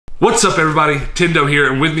What's up, everybody? Tindo here,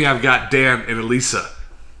 and with me I've got Dan and Elisa.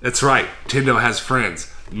 That's right, Tindo has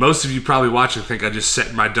friends. Most of you probably watching think I just sat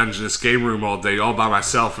in my Dungeness game room all day all by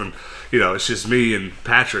myself and, it's just me and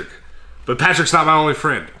Patrick. But Patrick's not my only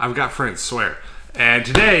friend. I've got friends, swear. And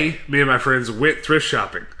today, me and my friends went thrift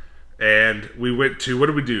shopping. And we went to, what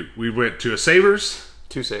did we do? We went to a Savers.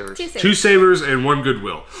 Two Savers. Two Savers and one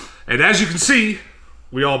Goodwill. And as you can see,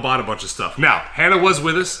 we all bought a bunch of stuff. Now, Hannah was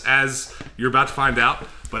with us, as you're about to find out.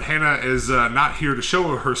 But Hannah is not here to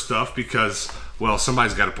show her stuff because, well,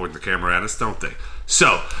 somebody's got to point the camera at us, don't they?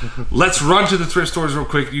 So, let's run to the thrift stores real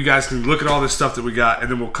quick. You guys can look at all this stuff that we got, and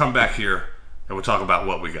then we'll come back here and we'll talk about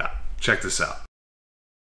what we got. Check this out.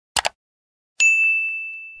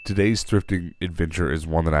 Today's thrifting adventure is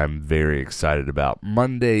one that I'm very excited about.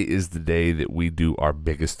 Monday is the day that we do our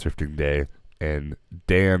biggest thrifting day. And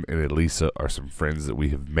Dan and Elisa are some friends that we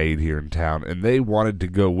have made here in town, and they wanted to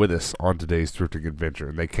go with us on today's thrifting adventure,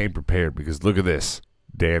 and they came prepared because look at this.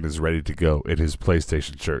 Dan is ready to go in his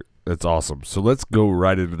PlayStation shirt. That's awesome. So let's go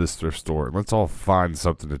right into this thrift store, and let's all find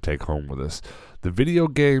something to take home with us. The video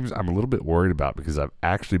games I'm a little bit worried about because I've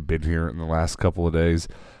actually been here in the last couple of days,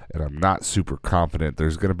 and I'm not super confident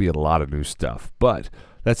there's going to be a lot of new stuff, but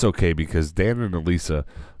that's okay because Dan and Elisa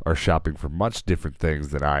are shopping for much different things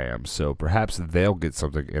than I am, so perhaps they'll get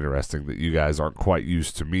something interesting that you guys aren't quite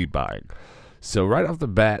used to me buying. So right off the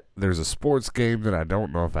bat, there's a sports game that I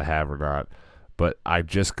don't know if I have or not, but I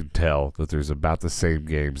just can tell that there's about the same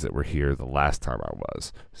games that were here the last time I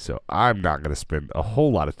was. So I'm not going to spend a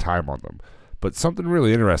whole lot of time on them, but something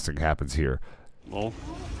really interesting happens here. It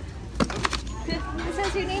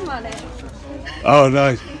says your name on it. Oh,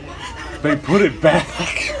 nice. They put it back.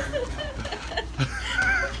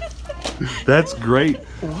 That's great.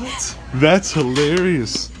 What? That's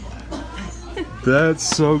hilarious. That's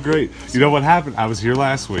so great. You know what happened? I was here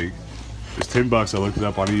last week. It was $10. I looked it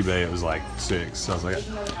up on eBay. It was like $6. So I was like,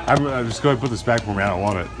 I'm just going to put this back for me. I don't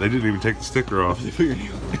want it. They didn't even take the sticker off.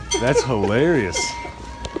 That's hilarious.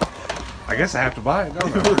 I guess I have to buy it,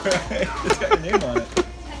 don't I? It's got your name on it.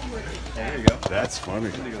 There you go. That's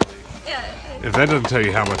funny. Yeah. If that doesn't tell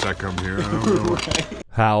you how much I come here, I don't know what.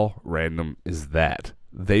 How random is that?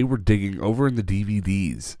 They were digging over in the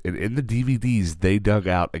DVDs, and in the DVDs, they dug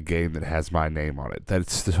out a game that has my name on it.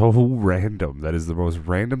 That's so random. That is the most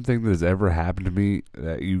random thing that has ever happened to me.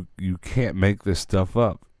 That you can't make this stuff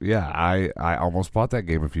up. Yeah, I almost bought that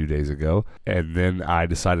game a few days ago, and then I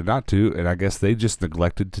decided not to, and I guess they just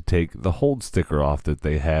neglected to take the hold sticker off that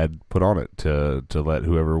they had put on it to let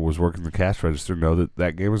whoever was working the cash register know that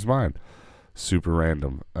that game was mine. Super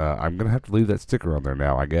random. I'm going to have to leave that sticker on there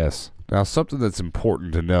now, I guess. Now, something that's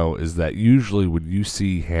important to know is that usually when you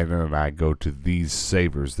see Hannah and I go to these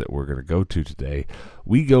Savers that we're going to go to today,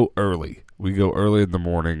 we go early. We go early in the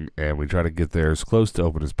morning, and we try to get there as close to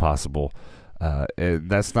open as possible. And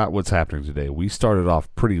that's not what's happening today. We started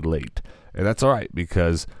off pretty late, and that's all right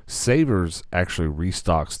because Savers actually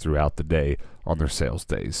restocks throughout the day on their sales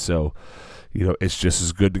days. So, it's just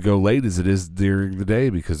as good to go late as it is during the day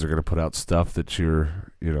because they're going to put out stuff that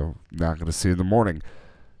you're, not going to see in the morning.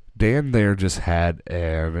 Dan there just had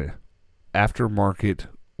an aftermarket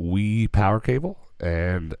Wii power cable,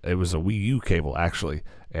 and it was a Wii U cable, actually.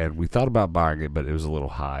 And we thought about buying it, but it was a little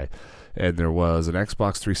high. And there was an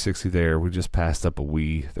Xbox 360 there. We just passed up a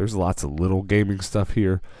Wii. There's lots of little gaming stuff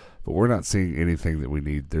here, but we're not seeing anything that we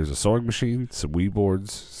need. There's a sewing machine, some Wii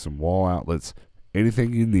boards, some wall outlets.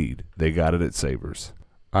 Anything you need, they got it at Savers.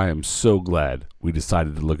 I am so glad we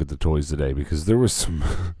decided to look at the toys today because there was some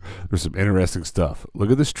interesting stuff. Look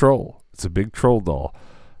at this troll. It's a big troll doll.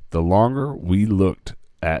 The longer we looked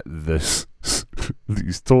at this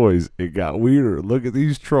these toys, it got weirder. Look at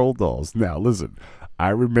these troll dolls. Now, listen, I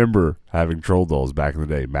remember having troll dolls back in the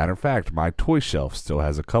day. Matter of fact, my toy shelf still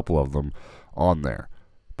has a couple of them on there,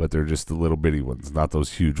 but they're just the little bitty ones, not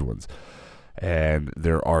those huge ones. And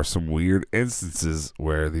there are some weird instances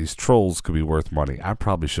where these trolls could be worth money. I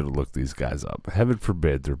probably should have looked these guys up. Heaven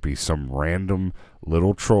forbid there be some random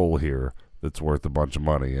little troll here that's worth a bunch of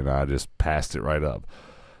money, and I just passed it right up.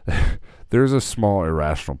 There's a small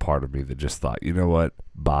irrational part of me that just thought, you know what,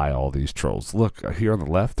 buy all these trolls. Look, here on the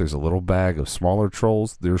left, there's a little bag of smaller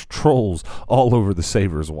trolls. There's trolls all over the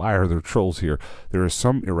Savers. Why are there trolls here? There is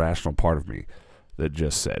some irrational part of me that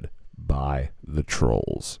just said, buy the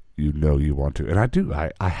trolls. You want to. And I do.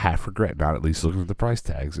 I half regret not at least looking at the price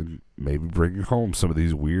tags and maybe bringing home some of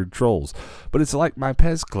these weird trolls. But it's like my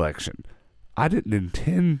Pez collection. I didn't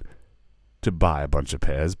intend to buy a bunch of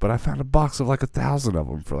Pez, but I found a box of like 1,000 of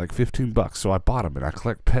them for like $15, so I bought them, and I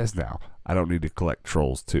collect Pez now. I don't need to collect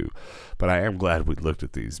trolls too. But I am glad we looked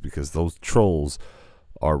at these because those trolls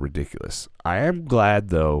are ridiculous. I am glad,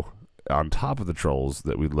 though, on top of the trolls,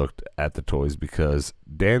 that we looked at the toys, because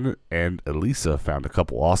Dan and Elisa found a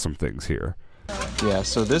couple awesome things here. Yeah,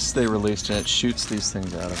 so this they released and it shoots these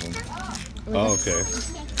things out of them. Oh, okay.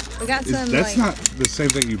 We got some. That's not the same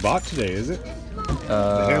thing you bought today, is it?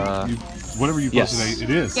 Whatever you bought today, it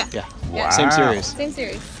is. Yeah. Yeah. Wow. Same series. Same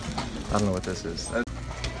series. I don't know what this is. I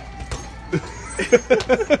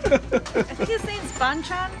think his name's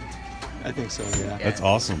Bonchan. I think so, yeah. That's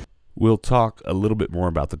awesome. We'll talk a little bit more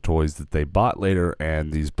about the toys that they bought later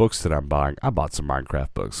and these books that I'm buying. I bought some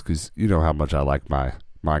Minecraft books because you know how much I like my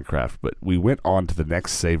Minecraft. But we went on to the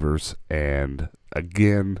next savers, and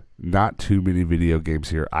again, not too many video games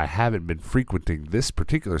here. I haven't been frequenting this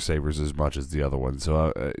particular savers as much as the other one,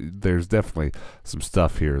 so there's definitely some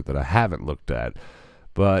stuff here that I haven't looked at,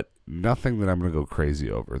 but nothing that I'm going to go crazy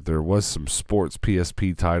over. There was some sports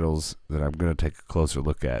PSP titles that I'm going to take a closer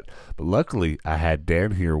look at, but luckily I had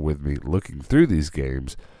Dan here with me looking through these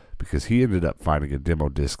games because he ended up finding a demo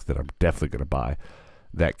disc that I'm definitely going to buy.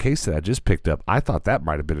 That case that I just picked up, I thought that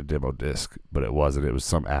might have been a demo disc, but it wasn't. It was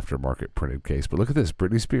some aftermarket printed case. But look at this,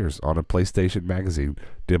 Britney Spears on a PlayStation Magazine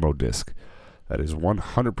demo disc. That is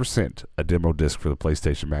 100% a demo disc for the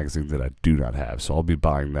PlayStation Magazine that I do not have, so I'll be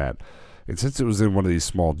buying that. And since it was in one of these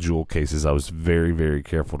small jewel cases, I was very, very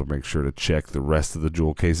careful to make sure to check the rest of the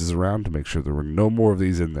jewel cases around to make sure there were no more of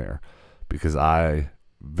these in there, because I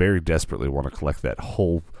very desperately want to collect that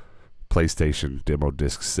whole PlayStation demo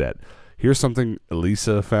disc set. Here's something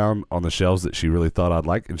Elisa found on the shelves that she really thought I'd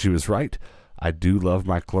like, and she was right. I do love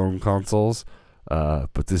my clone consoles,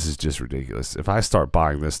 but this is just ridiculous. If I start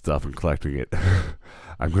buying this stuff and collecting it,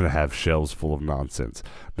 I'm going to have shelves full of nonsense.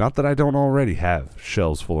 Not that I don't already have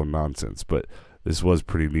shelves full of nonsense, but this was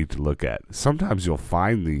pretty neat to look at. Sometimes you'll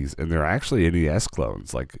find these, and they're actually NES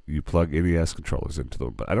clones. Like, you plug NES controllers into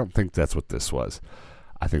them, but I don't think that's what this was.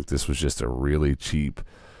 I think this was just a really cheap,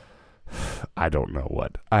 I don't know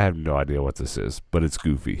what. I have no idea what this is, but it's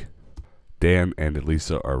goofy. Dan and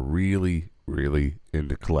Elisa are really, really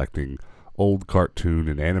into collecting old cartoon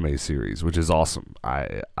and anime series, which is awesome.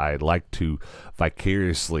 I like to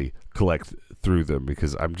vicariously collect through them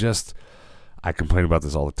because I complain about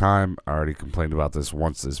this all the time. I already complained about this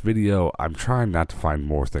once this video. I'm trying not to find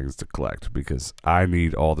more things to collect because I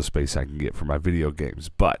need all the space I can get for my video games,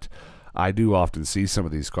 but I do often see some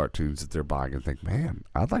of these cartoons that they're buying and think, man,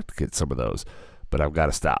 I'd like to get some of those, but I've got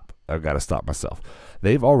to stop. I've got to stop myself.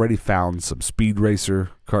 They've already found some Speed Racer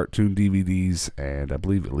cartoon DVDs, and I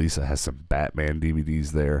believe Elisa has some Batman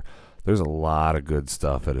DVDs there. There's a lot of good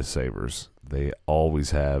stuff at a Savers. They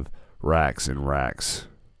always have racks and racks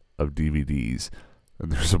of DVDs.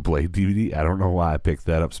 And there's a Blade DVD. I don't know why I picked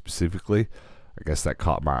that up specifically. I guess that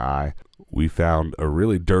caught my eye. We found a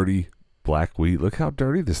really dirty black wheat. Look how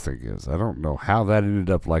dirty this thing is. I don't know how that ended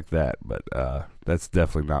up like that, but that's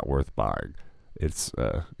definitely not worth buying. It's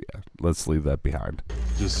yeah, let's leave that behind.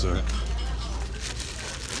 Just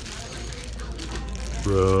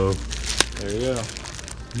bro, There you go.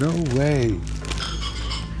 no way.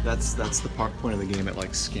 That's the point of the game. It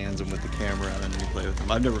like scans them with the camera and then you play with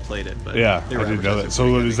them. I've never played it, but Yeah, they I were didn't know that. advertising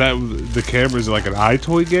So it is that the camera? Is it like an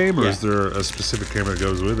iToy game, or Yeah. is there a specific camera that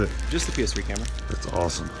goes with it? just the PS3 camera. That's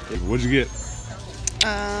awesome. What'd you get?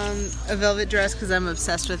 A velvet dress because I'm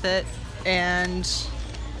obsessed with it, and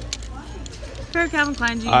a pair of Calvin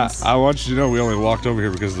Klein jeans. I want you to know we only walked over here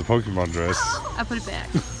because of the Pokemon dress. I put it back.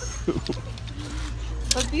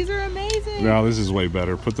 But these are amazing. No, this is way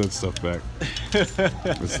better. Put that stuff back.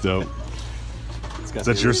 That's dope. It's got Is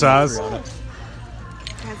that the your original size? on it.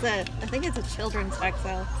 That's it. I think it's a children's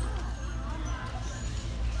XL.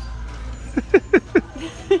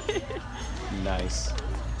 Nice.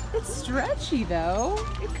 It's stretchy though.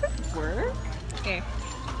 It could work. Okay.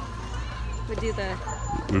 We do the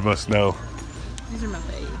We must know. These are my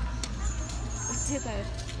fave. let's do the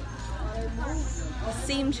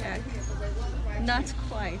seam check. Not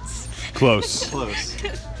quite. Close. Close. I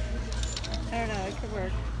don't know. It could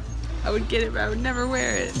work. I would get it, but I would never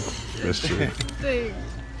wear it. That's true. Thing.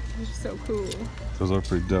 These are so cool. Those are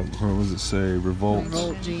pretty dope. What does it say? Revolt.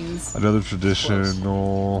 Revolt jeans. Another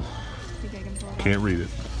traditional. I think I can pull it off. Can't read it.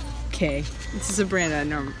 Okay. This is a brand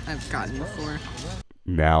I've gotten before.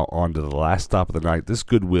 Now on to the last stop of the night. This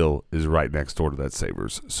Goodwill is right next door to that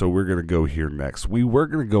Savers, so we're gonna go here next. We were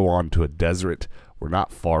gonna go on to a Deseret. We're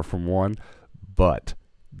not far from one, but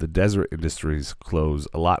the Deseret Industries close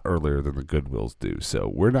a lot earlier than the Goodwills do,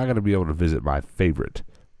 so we're not gonna be able to visit my favorite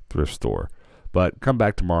thrift store. But come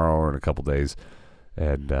back tomorrow or in a couple days,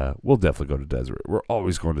 and we'll definitely go to Deseret. We're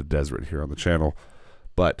always going to Deseret here on the channel,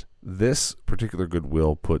 but this particular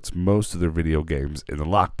Goodwill puts most of their video games in the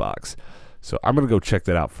lockbox. So I'm going to go check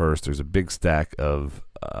that out first. There's a big stack of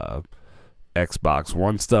Xbox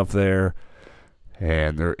One stuff there.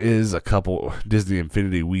 And there is a couple Disney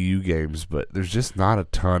Infinity Wii U games, but there's just not a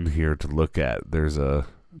ton here to look at. There's a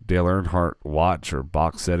Dale Earnhardt watch or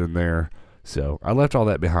box set in there. So I left all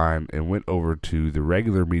that behind and went over to the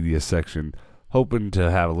regular media section, hoping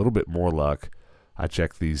to have a little bit more luck. I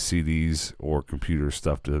checked these CDs or computer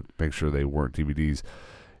stuff to make sure they weren't DVDs.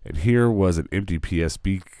 And here was an empty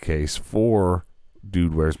PSP case for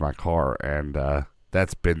Dude, Where's My Car? And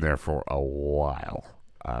that's been there for a while.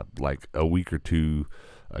 Like a week or two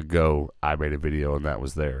ago, I made a video and that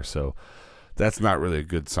was there. So that's not really a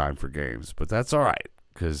good sign for games, but that's all right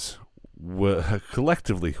because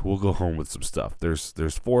collectively we'll go home with some stuff.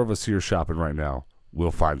 There's 4 of us here shopping right now.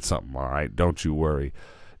 We'll find something, all right? Don't you worry.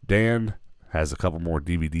 Dan has a couple more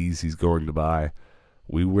DVDs he's going to buy.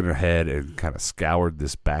 We went ahead and kind of scoured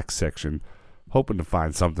this back section, hoping to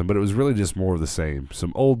find something, but it was really just more of the same.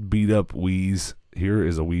 Some old beat-up Wiis. Here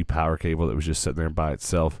is a Wii power cable that was just sitting there by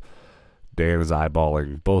itself. Dan is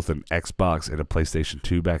eyeballing both an Xbox and a PlayStation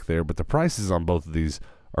 2 back there, but the prices on both of these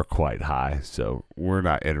are quite high, so we're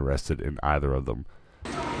not interested in either of them.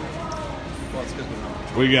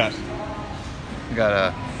 What you got? We got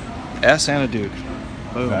a S and a Duke.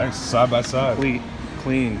 Boom. Nice, side by side.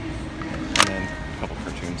 Clean. And then a couple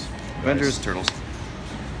cartoons. Nice. Avengers, Turtles.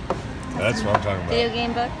 That's what I'm talking about. Video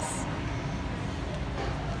game books.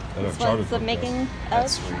 This one's the making of.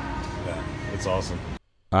 That's sweet. Yeah, it's awesome.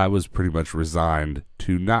 I was pretty much resigned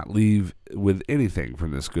to not leave with anything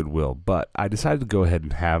from this Goodwill, but I decided to go ahead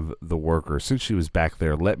and have the worker, since she was back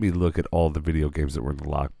there, let me look at all the video games that were in the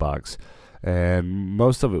lockbox. And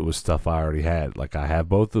most of it was stuff I already had. Like, I have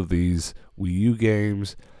both of these Wii U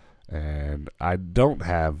games, and I don't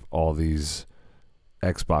have all these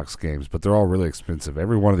Xbox games, but they're all really expensive.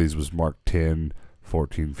 Every one of these was marked $10,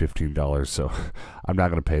 $14, $15, so I'm not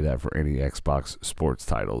going to pay that for any Xbox sports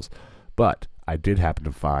titles. But I did happen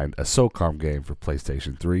to find a SOCOM game for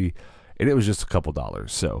PlayStation 3, and it was just a couple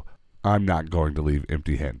dollars, so I'm not going to leave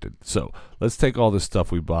empty-handed. So let's take all this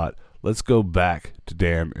stuff we bought. Let's go back to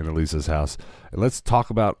Dan and Elisa's house, and let's talk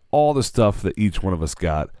about all the stuff that each one of us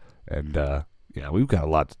got. And yeah, we've got a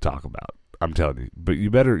lot to talk about, I'm telling you. But you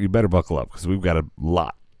better buckle up, because we've got a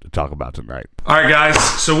lot to talk about tonight. All right, guys.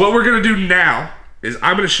 So what we're gonna do now is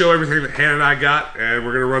I'm gonna show everything that Hannah and I got, and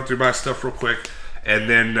we're gonna run through my stuff real quick, and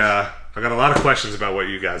then I got a lot of questions about what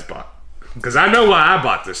you guys bought, because I know why I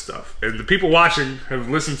bought this stuff, and the people watching have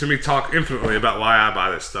listened to me talk infinitely about why I buy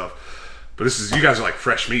this stuff. But this is, you guys are like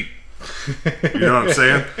fresh meat. You know what I'm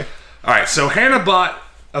saying? All right, so Hannah bought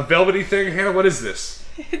a velvety thing. Hannah, what is this?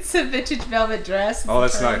 It's a vintage velvet dress. Oh,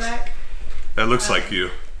 that's nice. That looks like you.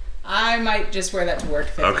 I might just wear that to work.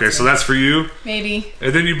 Okay, so that's for you? Maybe.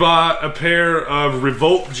 And then you bought a pair of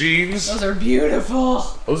Revolt jeans. Those are beautiful.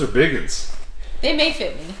 Those are biggins. They may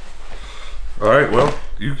fit me. All right, well,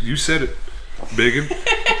 you said it. Biggin.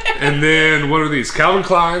 And then what are these? Calvin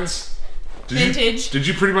Klein's. Vintage. Did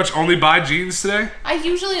you pretty much only buy jeans today? I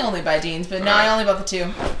usually only buy jeans, but now I only bought the 2.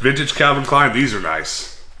 Vintage Calvin Klein. These are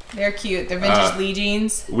nice. They're cute. They're vintage Lee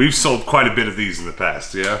jeans. We've sold quite a bit of these in the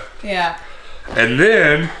past, yeah? Yeah. And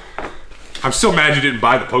then, I'm still mad you didn't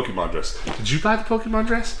buy the Pokemon dress. Did you buy the Pokemon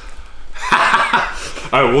dress?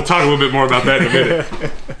 All right, we'll talk a little bit more about that in a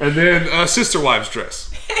minute. And then Sister Wives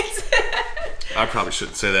dress. I probably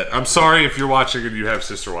shouldn't say that. I'm sorry if you're watching and you have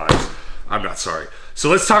sister wives. I'm not sorry. So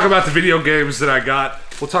let's talk about the video games that I got.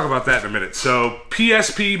 We'll talk about that in a minute. So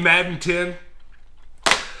PSP Madden 10,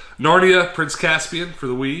 Narnia Prince Caspian for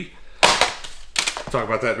the Wii. Talk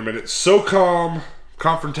about that in a minute. SOCOM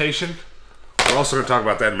Confrontation. We're also going to talk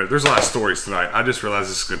about that in a minute. There's a lot of stories tonight. I just realized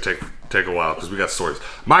this is going to take a while because we got stories.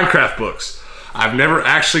 Minecraft books. I've never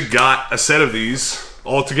actually got a set of these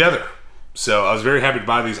all together. So I was very happy to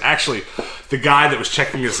buy these. Actually, the guy that was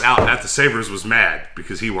checking us out at the Savers was mad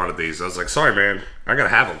because he wanted these. I was like, sorry, man. I got to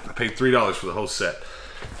have them. I paid $3 for the whole set.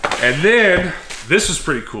 And then, this was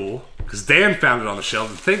pretty cool because Dan found it on the shelf.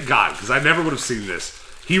 And thank God, because I never would have seen this.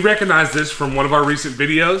 He recognized this from one of our recent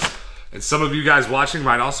videos. And some of you guys watching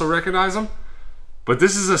might also recognize them. But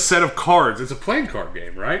this is a set of cards. It's a playing card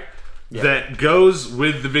game, right? Yeah. That goes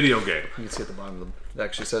with the video game. You can see at the bottom of them. It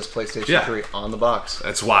actually says PlayStation 3 on the box.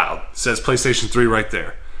 That's wild. It says PlayStation 3 right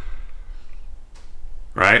there.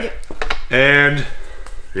 Right? Yep. And,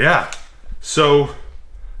 yeah. So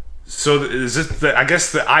is it I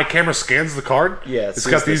guess the eye camera scans the card? Yeah, it's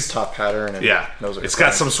got these top pattern. And yeah, it's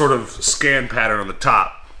got some sort of scan pattern on the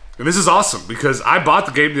top. And this is awesome because I bought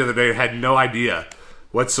the game the other day and had no idea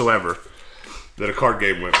whatsoever that a card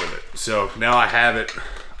game went with it. So now I have it.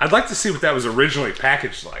 I'd like to see what that was originally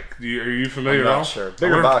packaged like. Are you familiar I'm at not all? sure.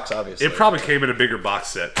 Bigger box, obviously. It probably came in a bigger box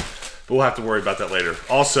set, but we'll have to worry about that later.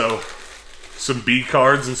 Also, some B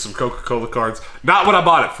cards and some Coca-Cola cards. Not what I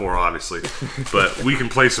bought it for, obviously, but we can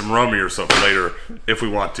play some Rummy or something later if we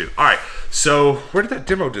want to. All right, so where did that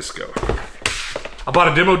demo disc go? I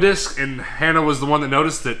bought a demo disc, and Hannah was the one that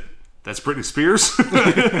noticed that that's Britney Spears.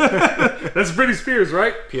 That's Britney Spears,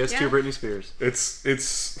 right? PS2 Britney Spears.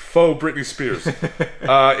 It's faux Britney Spears.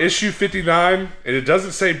 Issue 59, and it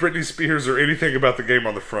doesn't say Britney Spears or anything about the game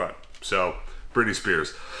on the front. So, Britney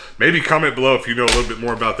Spears. Maybe comment below if you know a little bit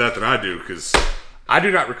more about that than I do, because I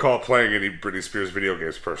do not recall playing any Britney Spears video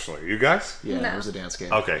games personally. You guys? Yeah, No. it was a dance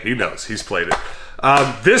game. Okay, he knows. He's played it.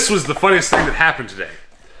 This was the funniest thing that happened today.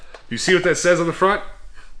 You see what that says on the front?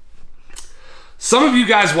 Some of you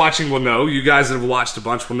guys watching will know, you guys that have watched a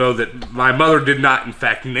bunch will know that my mother did not, in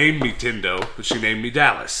fact, name me Tindo, but she named me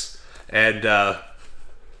Dallas. And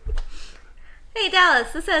Hey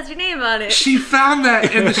Dallas, this has your name on it. she found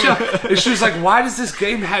that in the shelf. And she was like, why does this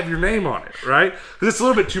game have your name on it, right? Because it's a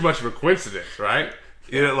little bit too much of a coincidence, right?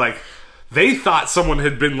 You know, like, they thought someone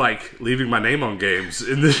had been, like, leaving my name on games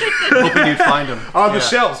in the Hoping you'd find them. on the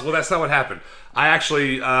shelves. Well, that's not what happened. I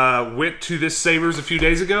actually went to this Savers a few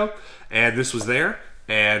days ago, and this was there,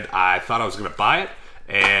 and I thought I was going to buy it,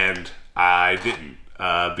 and I didn't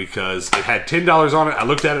because it had $10 on it. I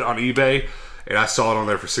looked at it on eBay, and I saw it on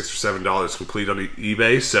there for $6 or $7 complete on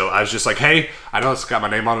eBay, so I was just like, hey, I know it's got my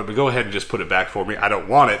name on it, but go ahead and just put it back for me. I don't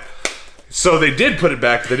want it. So they did put it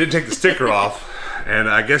back, but they didn't take the sticker off, and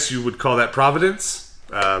I guess you would call that Providence.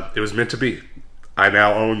 It was meant to be. I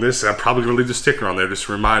now own this, and I'm probably going to leave the sticker on there just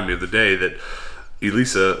to remind me of the day that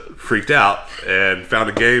Elisa freaked out and found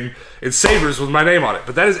a game in Savers with my name on it.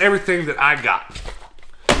 But that is everything that I got,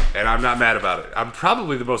 and I'm not mad about it. I'm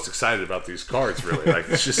probably the most excited about these cards, really. Like,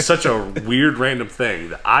 it's just such a weird, random thing.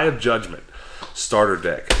 The Eye of Judgment starter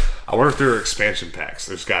deck. I wonder if there are expansion packs.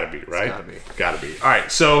 There's got to be, right? Gotta be. Got to be. All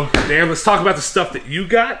right, so, Dan, let's talk about the stuff that you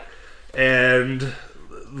got, and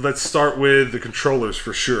let's start with the controllers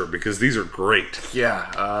for sure, because these are great.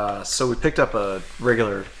 Yeah, so we picked up a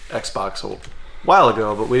regular Xbox a while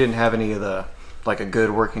ago, but we didn't have any of the, like a good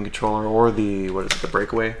working controller or the, what is it, the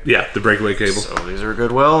breakaway? Yeah, the breakaway cable. So these are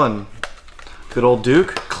Goodwill and good old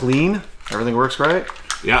Duke, clean, everything works right.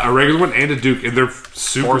 Yeah, a regular one and a Duke, and they're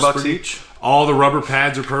super $4 springy. each. All the rubber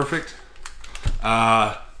pads are perfect.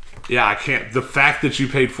 Yeah, I can't. The fact that you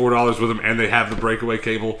paid $4 with them and they have the breakaway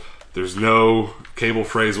cable, there's no cable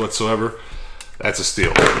phrase whatsoever. That's a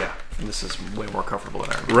steal. Yeah, and this is way more comfortable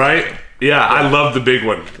than I remember. Right? Yeah, I love the big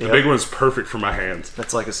one. The Yep. big one's perfect for my hands.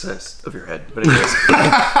 That's like a size of your head, but it is.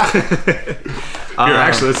 Here,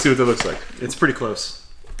 actually, let's see what that looks like. It's pretty close.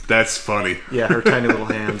 That's funny. Yeah, her tiny little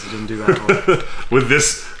hands didn't do that well. With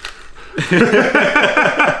this,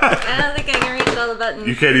 I don't think I can reach all the buttons.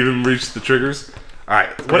 you can't even reach the triggers. All right,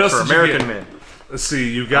 what else for did you American get? men? Let's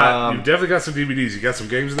see. You got. You definitely got some DVDs. You got some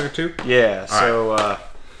games in there too. Yeah, so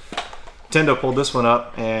Nintendo pulled this one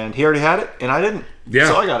up, and he already had it, and I didn't. Yeah,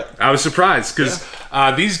 So I got it. I was surprised because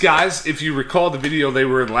these guys, if you recall the video they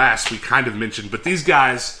were in last, we kind of mentioned, but these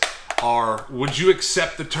guys are. Would you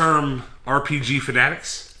accept the term RPG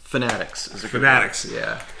fanatics? Fanatics is a good Fanatics. one.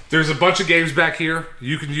 Yeah. There's a bunch of games back here.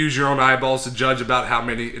 You can use your own eyeballs to judge about how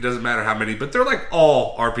many. It doesn't matter how many, but they're like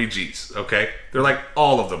all RPGs, okay? They're like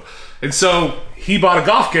all of them. And so he bought a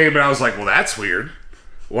golf game, and I was like, well, that's weird.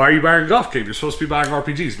 Why are you buying a golf game? You're supposed to be buying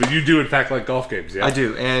RPGs. But you do, in fact, like golf games, yeah? I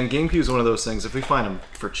do, and GameCube is one of those things. If we find them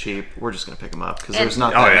for cheap, we're just gonna pick them up because And- there's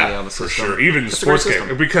not Oh, that many yeah, on the for system. sure. Even It's a great sports game.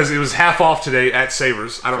 system. Because it was half off today at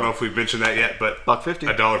Savers. I don't know if we've mentioned that yet, but $1.50.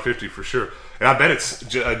 $1.50 for sure. And I bet it's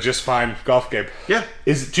a just fine golf game. Yeah.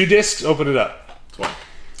 Is it 2 discs? Open it up. It's one.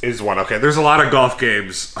 It is 1. Okay, there's a lot of golf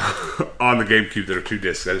games on the GameCube that are 2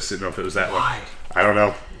 discs. I just didn't know if it was that Why? one. I don't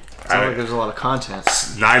know. Sounds like there's a lot of content,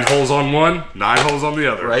 9 holes on one, 9 holes on the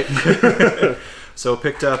other. right? So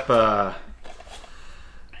picked up.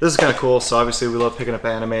 This is kind of cool. So obviously we love picking up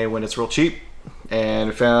anime when it's real cheap, and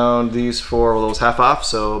we found these for those half off,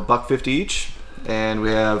 so $1.50 each. And we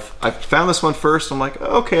have. I found this one first. I'm like,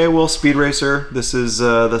 okay, well, Speed Racer. This is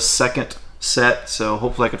the second set, so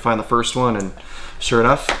hopefully I can find the first one. And sure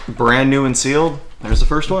enough, brand new and sealed. There's the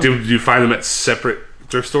first one. Did you find them at separate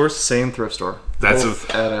thrift stores? Same thrift store. That's both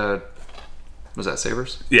at a. Was that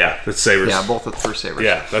Savers? Yeah, that's Savers. Yeah, both at the first Savers.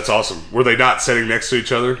 Yeah, that's awesome. Were they not sitting next to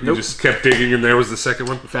each other? You Nope. just kept digging, and there was the second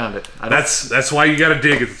one. Found it. I don't- That's why you got to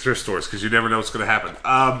dig at the thrift stores, because you never know what's going to happen.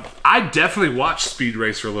 I definitely watched Speed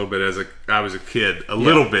Racer a little bit as I was a kid, a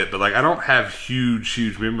little bit, but like I don't have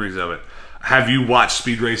huge memories of it. Have you watched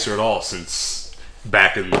Speed Racer at all since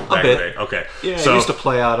back in the day? Okay. Yeah, so I used to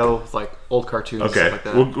play auto, like old cartoons and okay, stuff like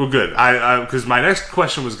that. well, good. Because my next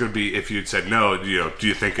question was going to be if you'd said no, do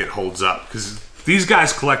you think it holds up? Because these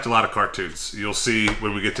guys collect a lot of cartoons. You'll see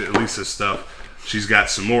when we get to Elisa's stuff. She's got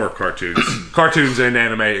some more cartoons, cartoons and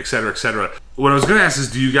anime, etc., etc. What I was going to ask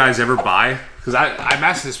is, do you guys ever buy? Because I'm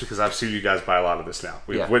asking this because I've seen you guys buy a lot of this now.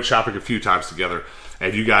 We went shopping a few times together,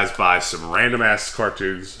 and you guys buy some random ass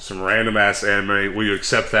cartoons, some random ass anime. Will you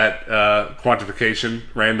accept that quantification,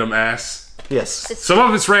 random ass? Yes. Some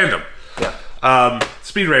of it's random. Yeah.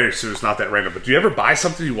 Speed Racer is not that random, but do you ever buy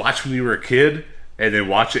something you watched when you were a kid and then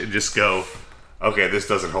watch it and just go, okay, this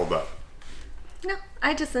doesn't hold up? No,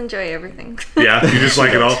 I just enjoy everything. Yeah, you just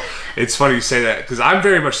like it all. It's funny you say that because I'm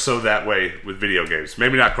very much so that way with video games.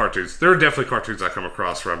 Maybe not cartoons. There are definitely cartoons I come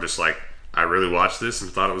across where I'm just like, I really watched this and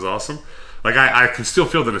thought it was awesome. Like I can still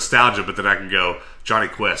feel the nostalgia, but then I can go, Johnny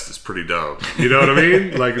Quest is pretty dumb. You know what I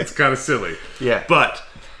mean? Like it's kind of silly. Yeah. But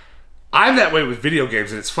I'm that way with video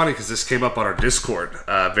games, and it's funny because this came up on our Discord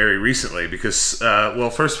very recently because, well,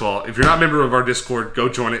 first of all, if you're not a member of our Discord, go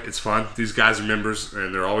join it. It's fun. These guys are members,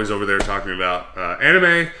 and they're always over there talking about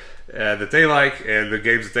anime that they like and the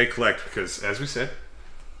games that they collect because, as we said,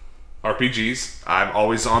 RPGs. I'm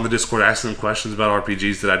always on the Discord asking them questions about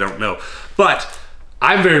RPGs that I don't know. But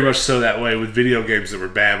I'm very much so that way with video games that were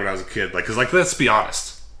bad when I was a kid. Like, because, like, let's be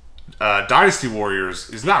honest. Dynasty Warriors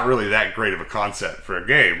is not really that great of a concept for a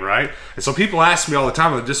game, right? And so people ask me all the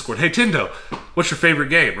time on the Discord, hey, Tindo, what's your favorite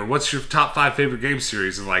game? Or what's your top 5 favorite game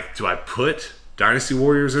series? And, like, do I put Dynasty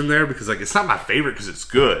Warriors in there? Because, like, it's not my favorite because it's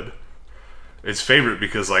good. It's favorite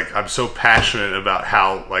because, like, I'm so passionate about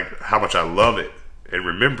how much I love it and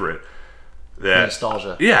remember it. That,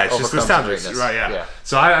 nostalgia. Yeah, it's just nostalgia. Right, yeah. yeah.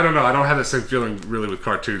 So I don't know. I don't have that same feeling really with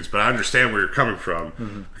cartoons, but I understand where you're coming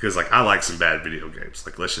from because, like, I like some bad video games.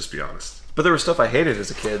 Like, let's just be honest. But there was stuff I hated as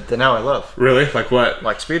a kid that now I love. Really? Like what?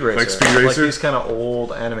 Like Speed Racer. Like Speed Racer? Like these kind of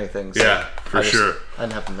old anime things. Yeah, for sure. I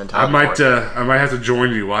didn't have the mentality I might have to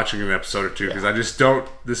join you watching an episode or two because I just don't.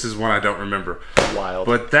 This is one I don't remember. Wild.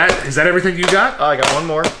 But is that everything you got? I got one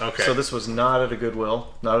more. Okay. So this was not at a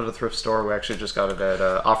Goodwill, not at a thrift store. We actually just got it at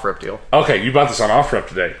an off-rip deal. Okay, you bought this on OfferUp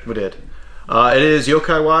today. We did. It is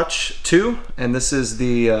Yokai Watch 2, and this is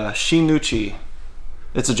the Shinuchi.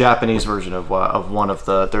 It's a Japanese version of one of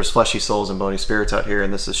the. There's Fleshy Souls and Bony Spirits out here,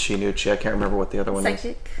 and this is Shinuchi. I can't remember what the other one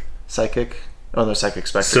is. Psychic. Oh, they're Psychic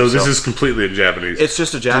Spectres. So this is completely in Japanese. It's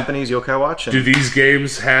just a Japanese Yokai Watch. Do these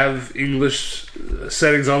games have English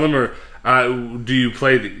settings on them, or do you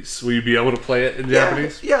play these? Will you be able to play it in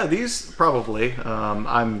Japanese? Yeah, these probably.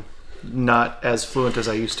 I'm not as fluent as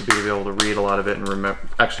I used to be able to read a lot of it and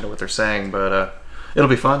actually know what they're saying, but it'll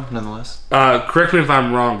be fun nonetheless. Correct me if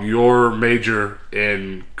I'm wrong. Your major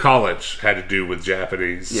in college had to do with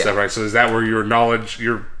Japanese stuff, right? So is that where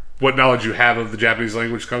what knowledge you have of the Japanese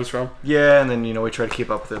language comes from? Yeah, and then we try to keep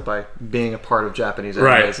up with it by being a part of Japanese animes.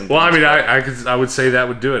 Right. And well, I mean, I would say that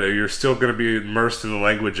would do it. You're still going to be immersed in the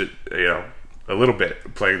language, a little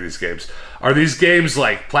bit playing these games. Are these games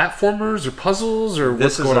like platformers or puzzles or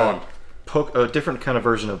what's going on? A different kind of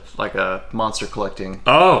version of like a monster collecting.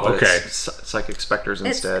 Oh, okay. Psychic Spectres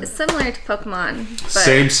instead. It's similar to Pokemon.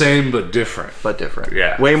 But Same, but different.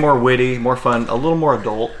 Yeah. Way more witty, more fun, a little more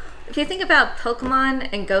adult. If you think about Pokemon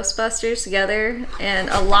and Ghostbusters together and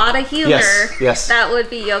a lot of humor, yes. that would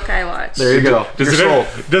be Yokai Watch. There you go.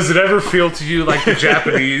 Does it ever feel to you like the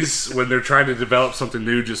Japanese, when they're trying to develop something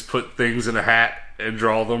new, just put things in a hat and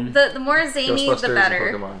draw them? The more zany, the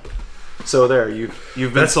better. So there,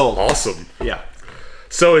 you've been sold. Awesome. Yeah.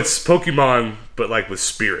 So it's Pokemon, but like with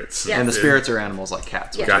spirits. Yes. And the spirits are animals like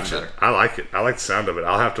cats. Yes. Gotcha. I like it. I like the sound of it.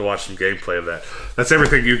 I'll have to watch some gameplay of that. That's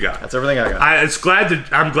everything you got. That's everything I got.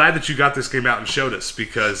 I'm glad that you got this game out and showed us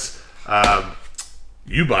because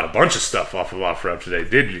you bought a bunch of stuff off of OfferUp today,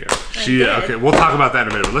 didn't you? I did. Okay, we'll talk about that in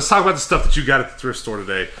a minute. But let's talk about the stuff that you got at the thrift store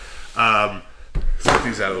today. Let's get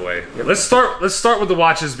these out of the way. Yep. Let's start with the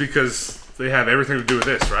watches because they have everything to do with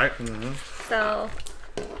this, right? So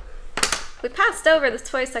we passed over the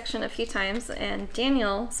toy section a few times, and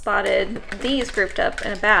Daniel spotted these grouped up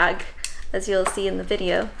in a bag, as you'll see in the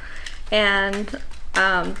video. And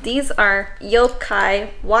these are Yokai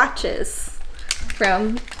watches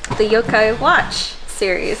from the Yokai Watch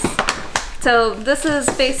series. So this is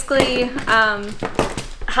basically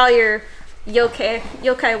how your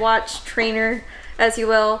Yokai Watch trainer, as you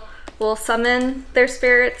will summon their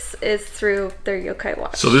spirits is through their Yokai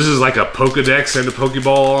Watch. So this is like a Pokedex and a Pokeball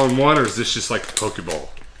all in one, or is this just like a Pokeball?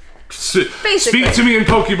 Speak to me in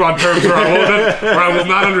Pokemon terms, or I will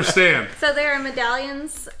not understand. So there are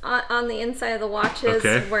medallions on the inside of the watches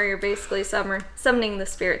where you're basically summoning the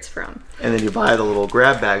spirits from. And then you buy the little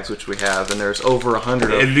grab bags, which we have, and there's over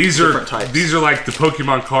 100 and these different are types. These are like the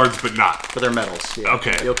Pokemon cards, but not. But they're medals. Yeah.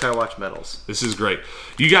 Okay. Yokai Watch medals. This is great.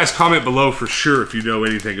 You guys comment below for sure if you know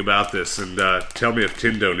anything about this, and tell me if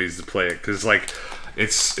Tindo needs to play it, because like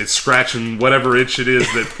it's scratching whatever itch it is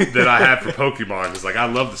that I have for Pokemon. It's like I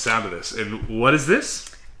love the sound of this. And what is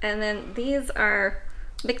this? And then these are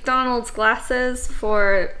McDonald's glasses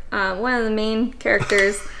for one of the main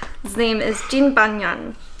characters. His name is Jin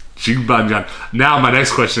Banyan. Jingbanjan. Now my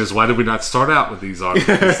next question is, why did we not start out with these on?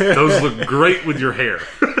 Those look great with your hair.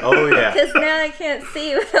 Oh yeah. Because now I can't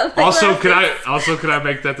see without my Also, glasses. can I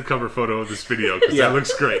make that the cover photo of this video? Because that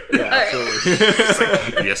looks great. Yeah, absolutely. It's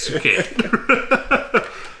like, yes, you can.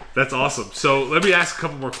 That's awesome. So let me ask a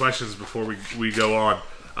couple more questions before we go on.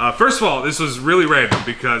 First of all, this was really random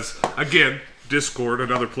because, again, Discord,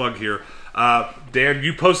 another plug here. Dan,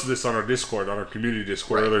 you posted this on our Discord, on our community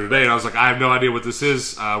Discord earlier today, and I was like, I have no idea what this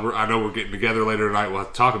is. I know we're getting together later tonight. We'll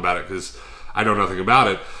have to talk about it because I know nothing about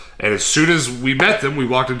it. And as soon as we met them, we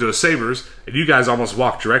walked into a Savers, and you guys almost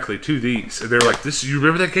walked directly to these. And they were like, "This, you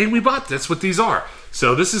remember that game we bought? That's what these are."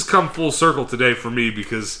 So this has come full circle today for me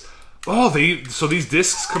because, so these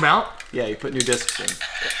discs come out? Yeah, you put new discs in.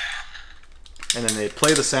 And then they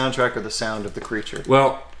play the soundtrack or the sound of the creature.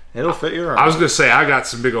 Well, it'll fit your arm. I was going to say, I got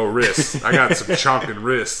some big old wrists. I got some chonking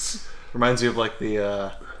wrists. Reminds you of like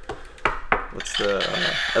the, what's the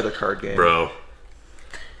other card game? Bro.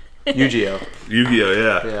 Yu-Gi-Oh! Yu-Gi-Oh,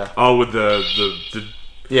 yeah. Yeah. Oh, with the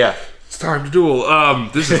Yeah. It's time to duel.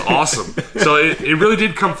 This is awesome. So it really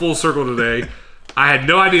did come full circle today. I had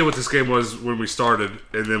no idea what this game was when we started,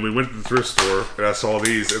 and then we went to the thrift store, and I saw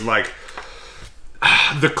these, and like,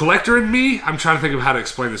 the collector in me, I'm trying to think of how to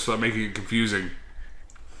explain this without making it confusing.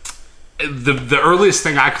 The earliest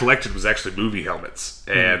thing I collected was actually movie helmets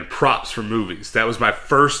and props from movies. That was my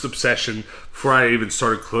first obsession before I even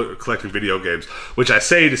started collecting video games. Which I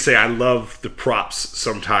say to say I love the props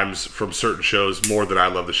sometimes from certain shows more than I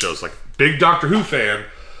love the shows. Like, big Doctor Who fan,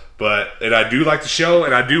 and I do like the show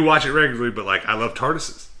and I do watch it regularly. But like, I love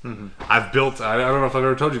TARDISes. I've built. I don't know if I've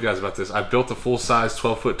ever told you guys about this. I built a full size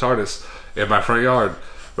 12-foot TARDIS in my front yard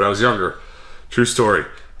when I was younger. True story.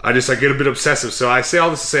 I get a bit obsessive, so I say all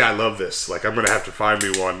this to say I love this. Like, I'm going to have to find me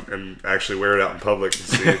one and actually wear it out in public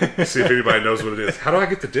and see if anybody knows what it is. How do I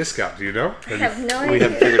get the disc out? Do you know? I have no idea. We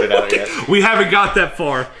haven't figured it out yet. We haven't got that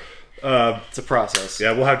far. It's a process.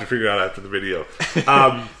 Yeah, we'll have to figure it out after the video.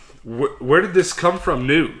 Where did this come from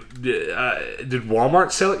new? Did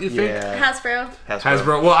Walmart sell it, you think? Yeah.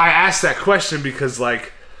 Hasbro. Well, I asked that question because,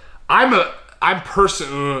 like, I'm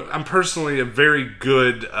personally a very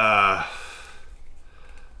good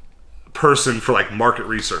person for like market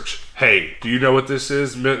research. Hey, do you know what this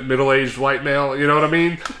is? Middle-aged white male, you know what I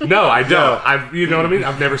mean? No, I don't. You know what I mean?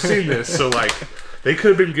 I've never seen this. So like, they could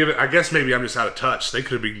have been given, I guess maybe I'm just out of touch. They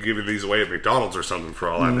could have been giving these away at McDonald's or something for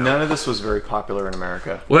all I know. None of this was very popular in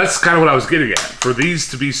America. Well, that's kind of what I was getting at. For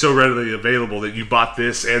these to be so readily available that you bought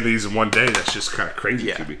this and these in one day, that's just kind of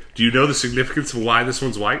crazy to me. Do you know the significance of why this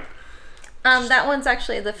one's white? That one's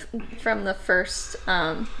actually from the first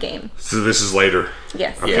game. So this is later.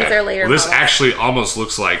 Yes, these are later. Well, this models. actually almost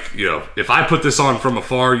looks like, if I put this on from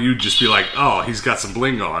afar, you'd just be like, oh, he's got some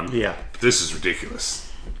bling on. Yeah. This is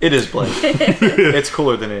ridiculous. It is bling. It's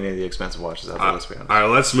cooler than any of the expensive watches out there, let's be honest. All right,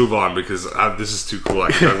 let's move on because this is too cool. I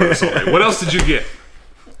can talk about this all day. What else did you get?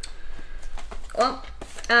 Well,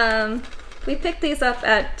 we picked these up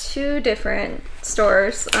at 2 different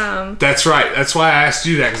stores. That's right. That's why I asked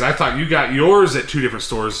you that, because I thought you got yours at 2 different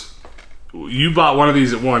stores. You bought one of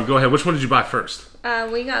these at one. Go ahead. Which one did you buy first?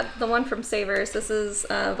 We got the one from Savers. This is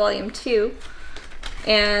volume 2.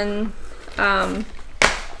 And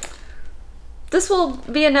this will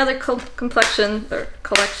be another collection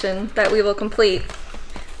that we will complete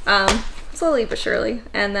slowly but surely.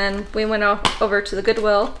 And then we went over to the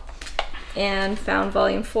Goodwill and found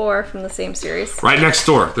volume 4 from the same series. Right next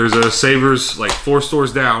door. There's a Savers, like 4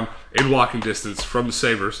 stores down in walking distance from the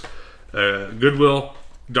Savers. Goodwill,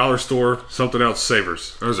 dollar store, something else,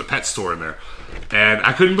 Savers. There's a pet store in there. And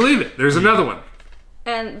I couldn't believe it. There's another one.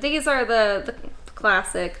 And these are the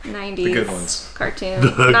classic 90s the good ones. Cartoon.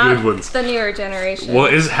 The not good ones. The newer generation. Well,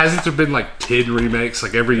 hasn't there been like 10 remakes?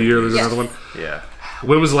 Like every year there's another one? Yeah.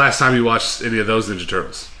 When was the last time you watched any of those Ninja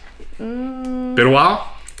Turtles? Been a while?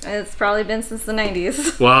 It's probably been since the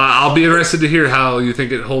 90s. Well, I'll be interested to hear how you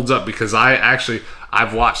think it holds up because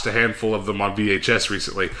I've watched a handful of them on VHS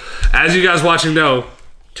recently. As you guys watching know,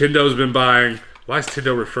 Tindo's been buying. Why is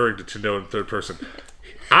Tindo referring to Tindo in third person?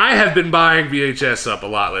 I have been buying VHS up a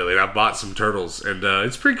lot lately, and I've bought some Turtles, and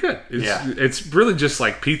it's pretty good. It's really just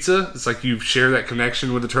like pizza. It's like you share that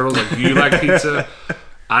connection with the Turtles. Like, you like pizza,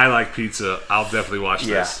 I like pizza. I'll definitely watch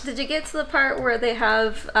this. Did you get to the part where they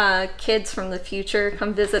have kids from the future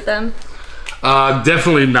come visit them?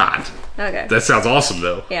 Definitely not. Okay. That sounds awesome,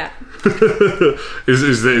 though. Yeah.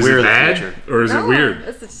 Is it bad or is it weird?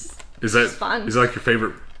 Is that fun? Is it like your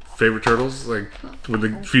favorite Turtles? Like when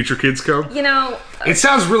the future kids come? You know, it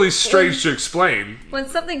sounds really strange to explain. When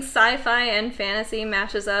something sci-fi and fantasy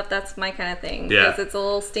matches up, that's my kind of thing. Yeah. Because it's a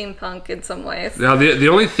little steampunk in some ways. Now, the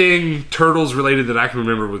only thing Turtles related that I can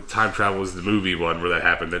remember with time travel was the movie one where that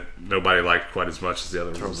happened that nobody liked quite as much as the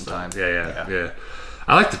other Turtles in Time. Yeah.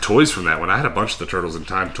 I like the toys from that one. I had a bunch of the Turtles in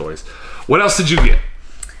Time toys. What else did you get?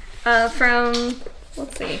 From,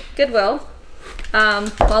 let's see, Goodwill.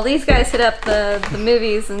 While these guys hit up the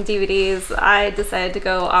movies and DVDs, I decided to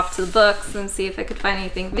go off to the books and see if I could find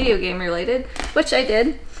anything video game related, which I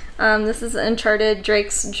did. This is Uncharted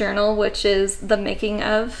Drake's Journal, which is the making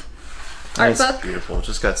of art book. It's beautiful.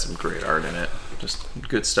 Just got some great art in it. Just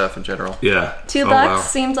good stuff in general. Yeah. $2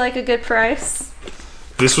 seemed like a good price.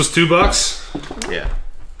 This was $2? Yeah.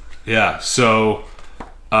 Yeah, so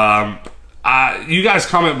you guys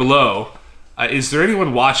comment below. Is there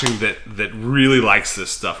anyone watching that really likes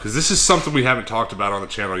this stuff? Because this is something we haven't talked about on the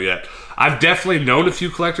channel yet. I've definitely known a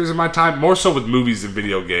few collectors in my time, more so with movies and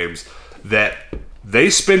video games, that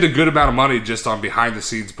they spend a good amount of money just on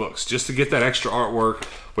behind-the-scenes books, just to get that extra artwork.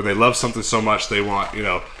 When they love something so much, they want,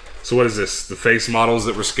 So what is this? The face models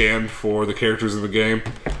that were scanned for the characters in the game?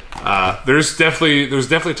 There's definitely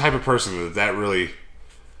a type of person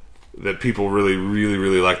that people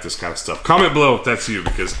really like this kind of stuff. Comment below if that's you,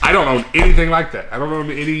 because I don't own anything like that. I don't own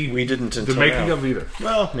any. We didn't until the making now. of either.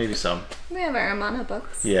 Well, maybe some. We have our Amana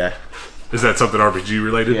books. Yeah. Is that something RPG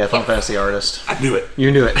related? Yeah, Final Fantasy artist. I knew it.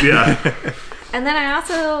 You knew it. Yeah. And then I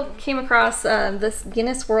also came across this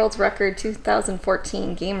Guinness World Record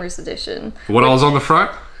 2014 Gamers Edition. What all's on the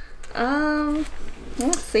front?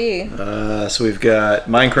 Let's see. So we've got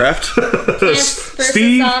Minecraft. Plants vs.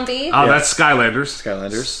 Steve. Zombies. Oh, that's Skylanders.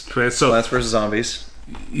 So Plants vs. Zombies.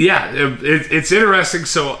 Yeah, it's interesting.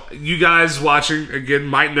 So you guys watching again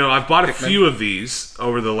might know I've bought a few of these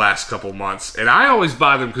over the last couple months, and I always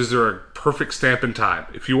buy them because they're a perfect stamp in time.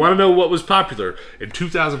 If you want to know what was popular in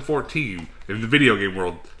 2014 in the video game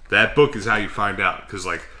world, that book is how you find out. Because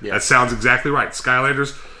that sounds exactly right.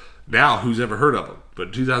 Skylanders. Now, who's ever heard of them? But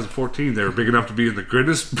in 2014, they were big enough to be in the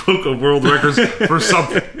Guinness Book of World Records for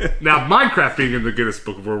something. Now, Minecraft being in the Guinness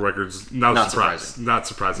Book of World Records, not surprising. Not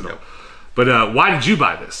surprising at all. But why did you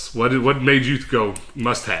buy this? What made you go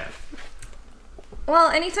must have? Well,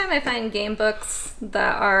 anytime I find game books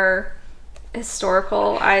that are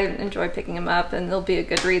historical, I enjoy picking them up, and they'll be a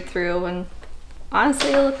good read through. And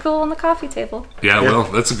honestly, it'll look cool on the coffee table. Yeah, well,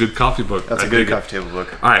 that's a good coffee book. That's a good coffee table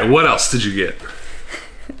book. All right, what else did you get?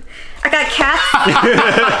 I got Cats.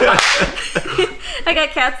 I got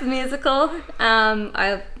Cats the musical.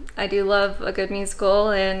 I do love a good musical,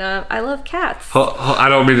 and I love Cats. I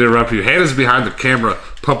don't mean to interrupt you. Hannah's behind the camera,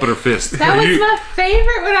 pumping her fist. That was my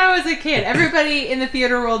favorite when I was a kid. Everybody in the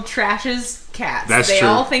theater world trashes Cats. That's true. They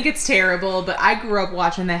all think it's terrible, but I grew up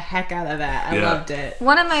watching the heck out of that. I loved it.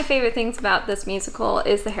 One of my favorite things about this musical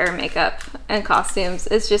is the hair, makeup, and costumes.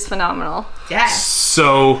 It's just phenomenal. Yeah.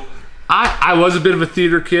 So I was a bit of a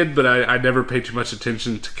theater kid, but I never paid too much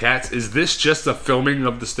attention to Cats. Is this just a filming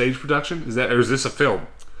of the stage production? Or is this a film?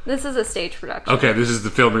 This is a stage production. Okay, this is the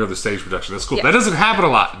filming of the stage production. That's cool. Yeah. That doesn't happen a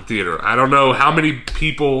lot in theater. I don't know how many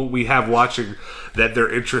people we have watching that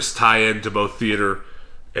their interests tie into both theater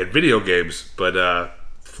and video games, but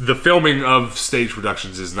the filming of stage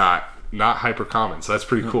productions is not hyper common, so that's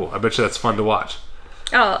pretty cool. I bet you that's fun to watch.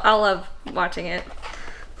 Oh, I love watching it.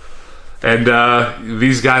 And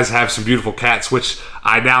these guys have some beautiful cats, which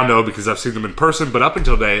I now know because I've seen them in person, but up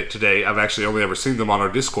until today, I've actually only ever seen them on our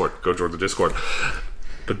Discord. Go join the Discord.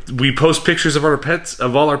 But we post pictures of all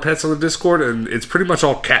our pets on the Discord, and it's pretty much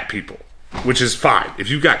all cat people, which is fine. If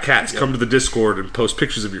you've got cats, come to the Discord and post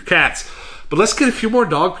pictures of your cats. But let's get a few more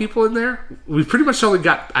dog people in there. We've pretty much only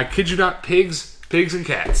got, I kid you not, pigs and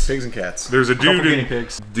cats. Pigs and cats. There's a dude guinea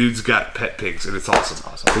pigs. Dude's got pet pigs, and it's awesome.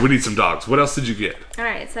 But we need some dogs. What else did you get? All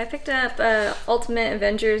right, so I picked up Ultimate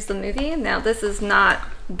Avengers, the movie. Now, this is not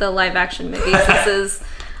the live-action movie. This is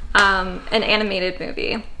an animated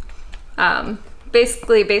movie.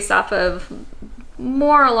 Basically based off of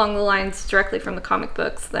more along the lines directly from the comic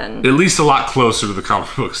books than... At least a lot closer to the comic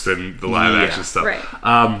books than the live-action stuff.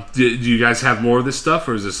 Right. Do you guys have more of this stuff,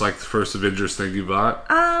 or is this like the first Avengers thing you bought?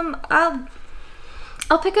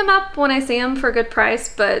 I'll pick them up when I see them for a good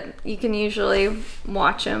price, but you can usually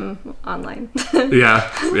watch them online.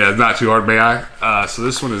 Yeah, not too hard. May I? So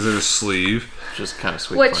this one is in a sleeve. Just kind of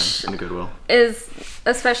sweet, which in the Goodwill. Is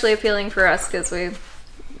especially appealing for us because we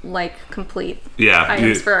like complete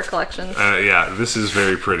items for our collections. Yeah, this is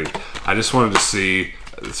very pretty. I just wanted to see.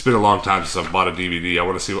 It's been a long time since I've bought a DVD. I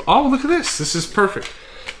want to see. Oh, look at this! This is perfect.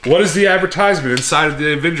 What is the advertisement inside of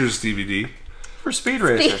the Avengers DVD? For Speed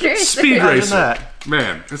Racer. Speed Racer.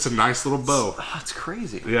 Man, it's a nice little bow. Oh, it's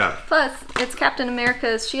crazy. Yeah. Plus, it's Captain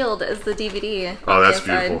America's shield as the DVD. Oh, that's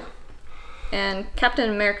beautiful. And Captain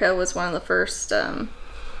America was one of the first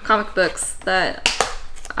comic books that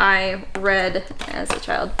I read as a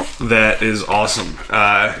child. That is awesome.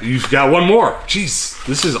 You've got one more. Jeez,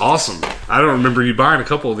 this is awesome. I don't remember you buying a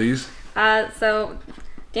couple of these. So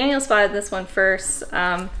Daniel spotted this one first.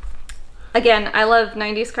 Again, I love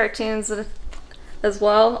 90s cartoons as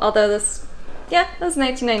well, although this, that was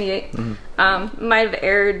 1998. Mm-hmm. Might have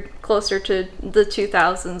aired closer to the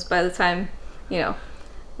 2000s by the time,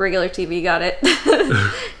 regular TV got it.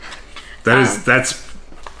 That's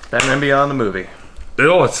Batman Beyond the movie.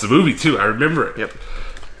 Oh, it's the movie too. I remember it. Yep.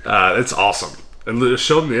 It's awesome. And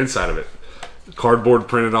show them the inside of it. Cardboard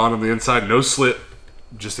printed on the inside, no slip,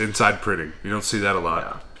 just inside printing. You don't see that a lot.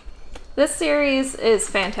 Yeah. This series is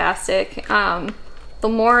fantastic. The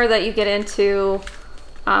more that you get into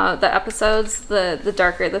the episodes, the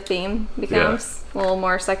darker the theme becomes. A little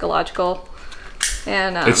more psychological.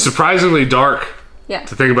 And it's surprisingly dark. Yeah.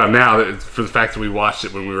 To think about now, for the fact that we watched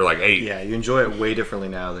it when we were like 8. Yeah, you enjoy it way differently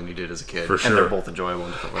now than you did as a kid. For sure. And they're both enjoyable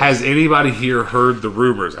in different ways. Has anybody here heard the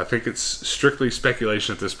rumors? I think it's strictly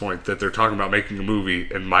speculation at this point that they're talking about making a movie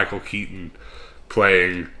and Michael Keaton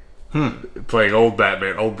playing old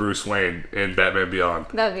Batman, old Bruce Wayne in Batman Beyond.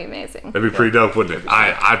 That'd be amazing. That'd be pretty dope, wouldn't it?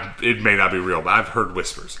 It may not be real, but I've heard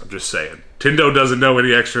whispers. I'm just saying. Tendo doesn't know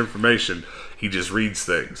any extra information. He just reads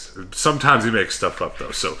things. Sometimes he makes stuff up,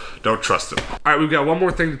 though, so don't trust him. All right, we've got one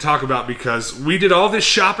more thing to talk about because we did all this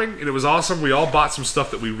shopping, and it was awesome. We all bought some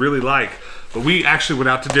stuff that we really like, but we actually went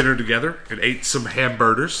out to dinner together and ate some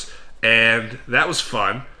hamburgers, and that was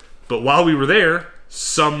fun. But while we were there,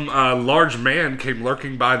 some large man came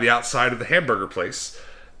lurking by the outside of the hamburger place,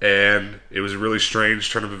 and it was a really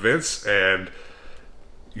strange turn of events, and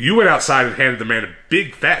you went outside and handed the man a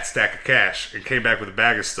big fat stack of cash and came back with a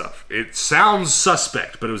bag of stuff. It sounds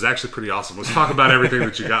suspect, but it was actually pretty awesome. Let's talk about everything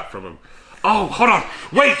that you got from him. Oh, hold on.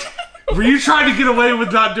 Wait. Were you trying to get away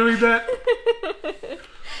with not doing that?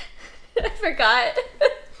 I forgot.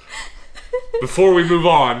 Before we move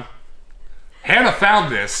on, Hannah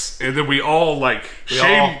found this, and then we all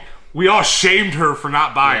shamed her for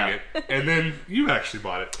not buying it, and then you actually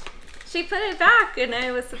bought it. She put it back, and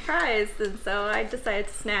I was surprised, and so I decided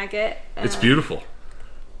to snag it. It's beautiful.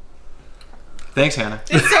 Thanks, Hannah.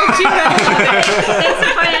 It's so cute. Thanks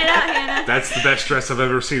for pointing it out, Hannah. That's the best dress I've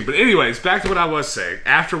ever seen. But anyways, back to what I was saying.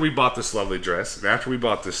 After we bought this lovely dress, and after we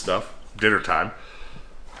bought this stuff, dinner time,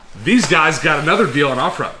 these guys got another deal on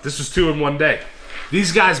OfferUp. This was 2 in one day.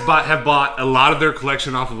 These guys have bought a lot of their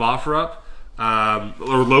collection off of OfferUp.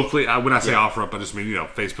 Or locally. When I say OfferUp, I just mean,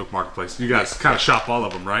 Facebook Marketplace. You guys kind of shop all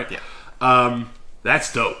of them, right? Yeah.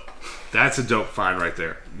 That's dope. That's a dope find right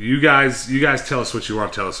there. You guys tell us what you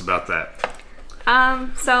want to tell us about that.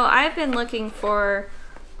 So I've been looking for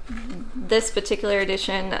this particular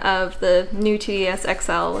edition of the new 2DS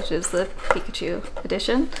XL, which is the Pikachu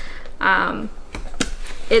edition.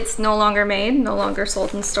 It's no longer made, no longer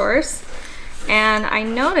sold in stores. And I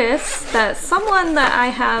noticed that someone that I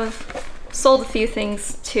have sold a few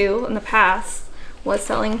things to in the past was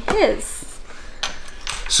selling his.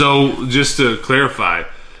 So just to clarify,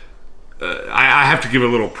 I have to give a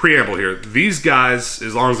little preamble here. These guys,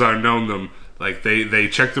 as long as I've known them, like they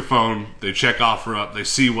check the phone, they check OfferUp, they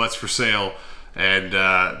see what's for sale, and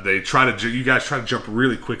you guys try to jump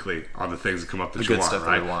really quickly on the things that come up that you want, stuff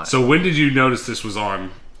right? that we want. So when did you notice this was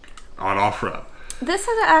on OfferUp? This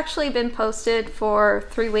had actually been posted for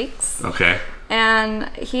 3 weeks. Okay.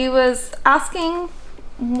 And he was asking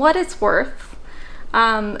what it's worth.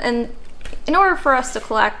 And in order for us to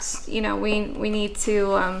collect, we need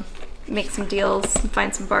to make some deals and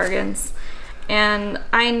find some bargains. And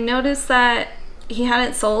I noticed that he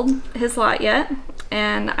hadn't sold his lot yet.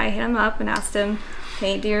 And I hit him up and asked him,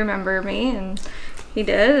 hey, do you remember me? And he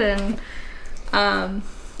did. And I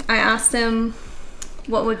asked him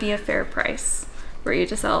what would be a fair price for you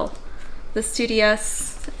to sell this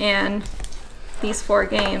 2DS and these 4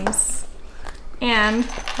 games and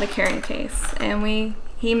the carrying case. And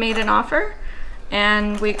he made an offer,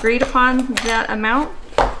 and we agreed upon that amount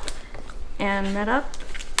and met up,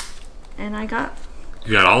 and I got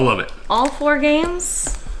You got all of it. All 4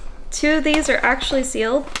 games. 2 of these are actually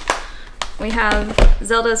sealed. We have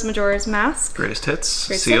Zelda's Majora's Mask. Greatest Hits,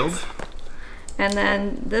 Sealed. sealed. And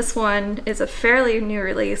then this one is a fairly new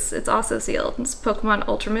release. It's also sealed. It's Pokemon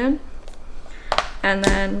Ultra Moon. And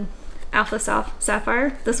then Alpha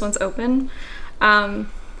Sapphire. This one's open. They're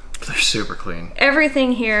super clean.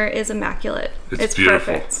 Everything here is immaculate. It's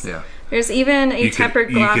beautiful. perfect. Yeah. There's even a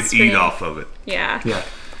tempered glass You could screen. eat off of it. Yeah. Yeah.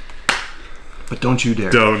 But don't you dare.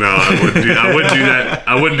 Don't know. I wouldn't do that.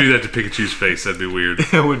 I wouldn't do that to Pikachu's face. That'd be weird.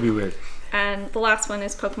 That would be weird. And the last one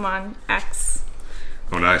is Pokemon X.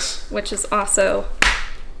 Oh, nice. Which is also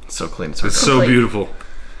so clean. It's so beautiful.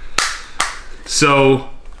 So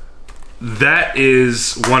that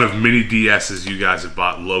is one of many DSs you guys have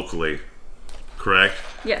bought locally, correct?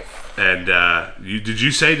 Yes. And did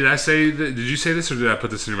you say this, or did I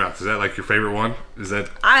put this in your mouth? Is that like your favorite one? Is that?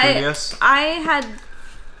 Yes. I had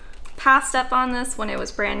passed up on this when it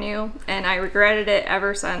was brand new, and I regretted it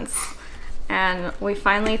ever since. And we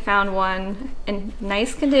finally found one in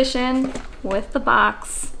nice condition with the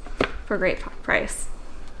box for a great price.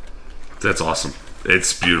 That's awesome.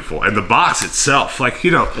 It's beautiful. And the box itself, like,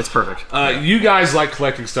 you know, it's perfect. You guys like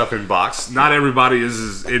collecting stuff in box. Not everybody is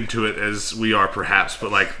as into it as we are, perhaps,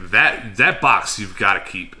 but like that box you've got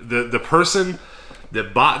to keep. The person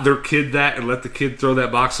that bought their kid that and let the kid throw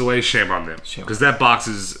that box away, shame on them. Because that box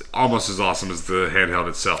is almost as awesome as the handheld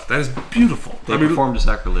itself. That is beautiful. They performed a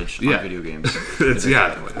sacrilege on video games.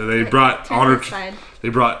 They brought honor. They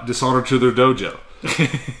brought dishonor to their dojo.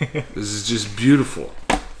 This is just beautiful.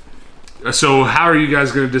 So how are you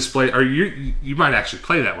guys going to display? Are you might actually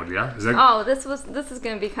play that one, yeah? Is that? Oh, this is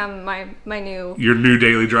going to become my new your new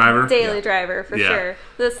daily driver. Driver for sure.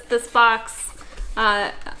 This box.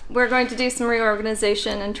 We're going to do some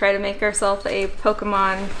reorganization and try to make ourselves a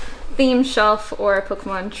Pokemon theme shelf or a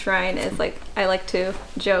Pokemon shrine. Is like I like to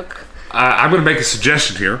joke. I'm going to make a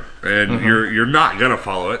suggestion here, and you're not going to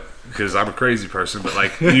follow it because I'm a crazy person. But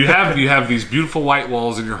like you have these beautiful white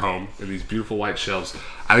walls in your home and these beautiful white shelves.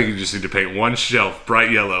 I think you just need to paint one shelf bright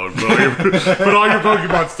yellow and put all your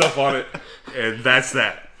Pokemon stuff on it, and that's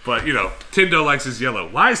that. But you know, Tindo likes his yellow.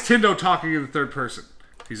 Why is Tindo talking in the third person?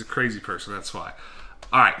 He's a crazy person. That's why.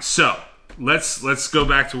 All right, so let's go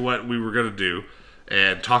back to what we were gonna do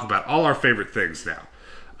and talk about all our favorite things now.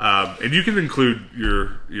 And you can include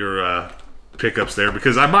your pickups there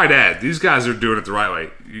because I might add these guys are doing it the right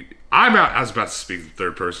way. I'm out. I was about to speak in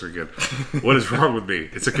third person again. What is wrong with me?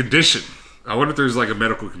 It's a condition. I wonder if there's like a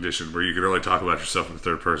medical condition where you can only talk about yourself in the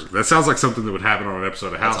third person. That sounds like something that would happen on an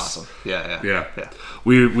episode of House. That's awesome. Yeah.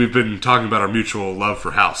 We've been talking about our mutual love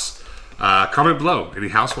for House. Comment below. Any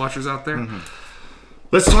House watchers out there?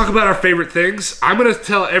 Let's talk about our favorite things. I'm going to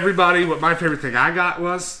tell everybody what my favorite thing I got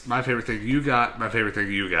was, my favorite thing you got, my favorite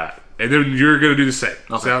thing you got. And then you're going to do the same.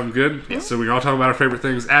 Okay. Sound good? Yeah. So we can all talk about our favorite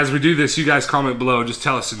things. As we do this, you guys comment below and just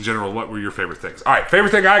tell us in general what were your favorite things. All right, favorite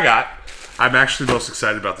thing I got. I'm actually most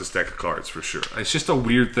excited about this deck of cards for sure. It's just a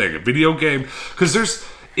weird thing. A video game. Because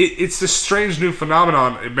it's this strange new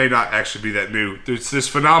phenomenon. It may not actually be that new. There's this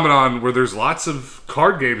phenomenon where there's lots of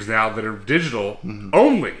card games now that are digital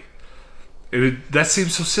only. That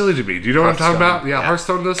seems so silly to me. Do you know what I'm talking about? Yeah,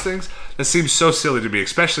 Hearthstone, those things. That seems so silly to me,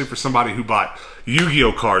 especially for somebody who bought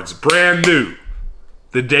Yu-Gi-Oh cards brand new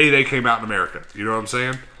the day they came out in America. You know what I'm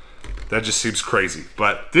saying? That just seems crazy.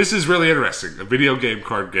 But this is really interesting. A video game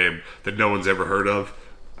card game that no one's ever heard of.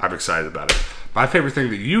 I'm excited about it. My favorite thing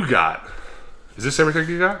that you got, is this everything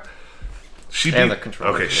you got? The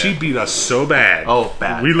controller. Okay, she beat us so bad. Oh,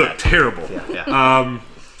 bad. We looked terrible. Yeah.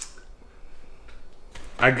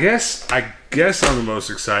 I guess I'm the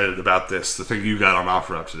most excited about this, the thing you got on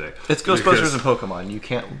offer up today. It's Ghostbusters and Pokemon. You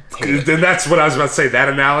can't hate it. And that's what I was about to say. That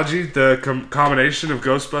analogy, the combination of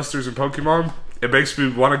Ghostbusters and Pokemon, it makes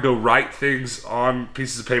me want to go write things on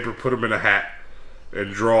pieces of paper, put them in a hat,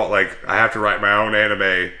 and draw. Like, I have to write my own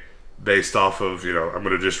anime based off of, you know, I'm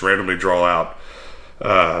going to just randomly draw out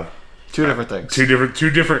two different things. Two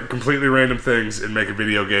different completely random things and make a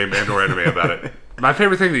video game and or anime about it. My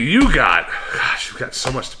favorite thing that you got, gosh, you've got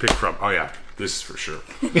so much to pick from. Oh yeah, this is for sure.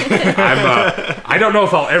 I don't know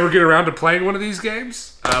if I'll ever get around to playing one of these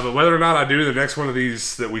games, but whether or not I do, the next one of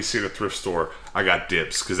these that we see at a thrift store, I got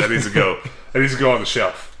dibs because that needs to go. That needs to go on the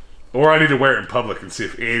shelf, or I need to wear it in public and see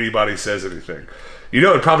if anybody says anything. You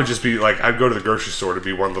know, it'd probably just be like I'd go to the grocery store to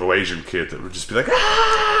be one little Asian kid that would just be like,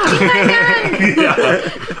 "Ah!"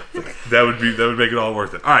 Yeah, that would make it all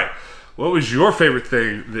worth it. All right, what was your favorite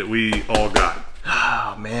thing that we all got?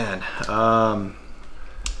 Oh man,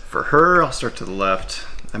 for her, I'll start to the left.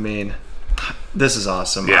 I mean, This is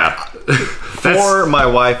awesome. Yeah. For my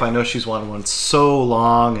wife, I know she's wanted one so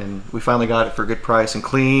long, and we finally got it for a good price and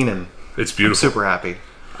clean, and it's beautiful. I'm super happy.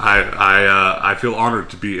 I feel honored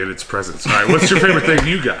to be in its presence. All right, what's your favorite thing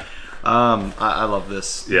you got? I love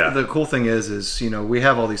this. Yeah. The cool thing is, you know, we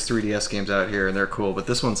have all these 3DS games out here, and they're cool, but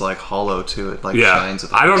this one's like hollow to it, like shines.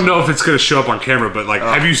 I don't know if it's going to show up on camera, but like,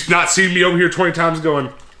 have you not seen me over here 20 times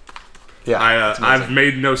going? Yeah. I've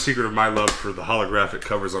made no secret of my love for the holographic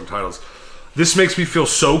covers on titles. This makes me feel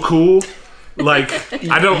so cool. Like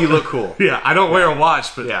I don't. You look cool. Yeah, I don't wear a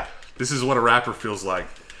watch, but yeah, this is what a rapper feels like.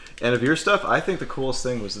 And of your stuff, I think the coolest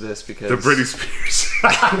thing was this because the Britney Spears.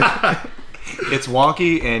 It's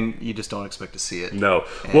wonky, and you just don't expect to see it. No.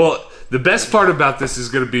 Well, the best part about this is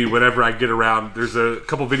going to be whenever I get around. There's a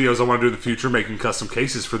couple videos I want to do in the future, making custom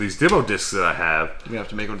cases for these demo discs that I have. You're gonna have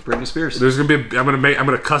to make one with Britney Spears. There's gonna be. I'm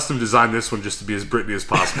gonna custom design this one just to be as Britney as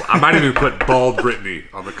possible. I might even put bald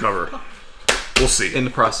Britney on the cover. We'll see. In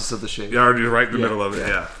the process of the shape. Yeah, already right in the middle of it.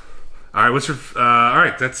 Yeah. All right. What's your? All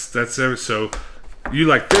right. That's so. You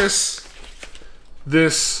like this,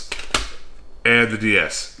 and the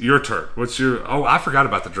DS. Your turn. What's your? Oh, I forgot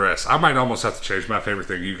about the dress. I might almost have to change my favorite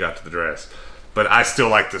thing you got to the dress, but I still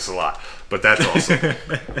like this a lot. But that's awesome.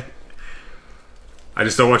 I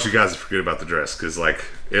just don't want you guys to forget about the dress, because like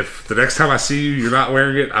if the next time I see you, you're not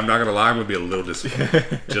wearing it, I'm not gonna lie, I'm gonna be a little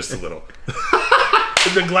disappointed, just a little.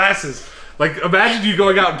 And the glasses. Like imagine you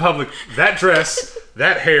going out in public, that dress,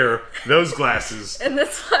 that hair, those glasses, and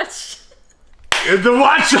this watch. And the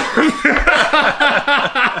watch on.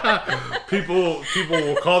 People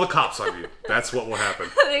will call the cops on you. That's what will happen.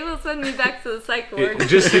 They will send me back to the psych ward.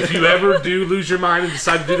 Just if you ever do lose your mind and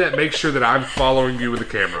decide to do that, make sure that I'm following you with the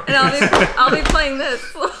camera. And I'll be playing this.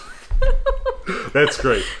 That's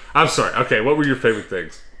great. I'm sorry. Okay, what were your favorite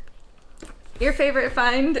things? Your favorite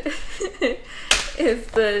find is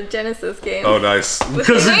the Genesis game. Oh, nice.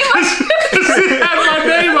 Because it has my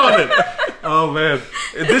name on it. Oh man,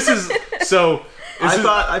 this is so.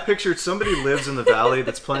 I pictured somebody lives in the valley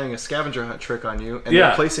that's playing a scavenger hunt trick on you, and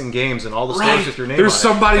they're placing games in all the stores with your name There's on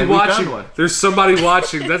somebody it. watching. There's somebody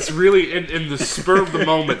watching. That's really in the spur of the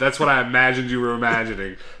moment. That's what I imagined you were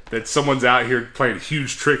imagining. That someone's out here playing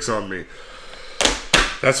huge tricks on me.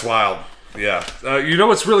 That's wild. Yeah. You know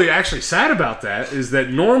what's really actually sad about that is that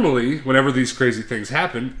normally, whenever these crazy things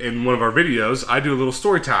happen, in one of our videos, I do a little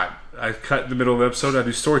story time. I cut in the middle of the episode, I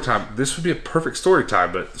do story time. This would be a perfect story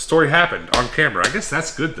time, but the story happened on camera. I guess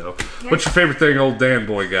that's good, though. Yeah. What's your favorite thing old Dan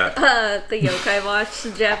boy got? The yokai watch,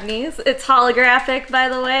 Japanese. It's holographic, by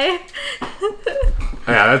the way.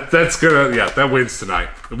 Yeah, that's gonna, that wins tonight.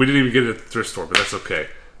 We didn't even get it at the thrift store, but that's okay.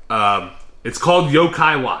 It's called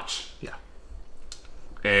Yokai Watch. Yeah.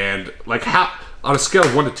 And, like, how on a scale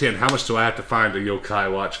of 1 to 10, how much do I have to find a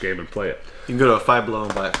Yokai Watch game and play it? You can go to a Five Below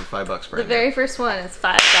and buy it for $5 brand new. The very first one is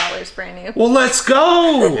 $5 brand new. Well, let's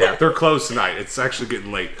go! Yeah, they're closed tonight. It's actually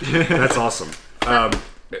getting late. That's awesome.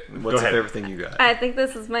 What's the favorite thing you got? I think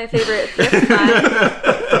this is my favorite thrift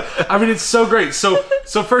find. I mean, it's so great. So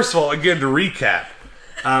first of all, again, to recap,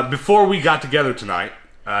 before we got together tonight,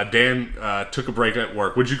 Dan took a break at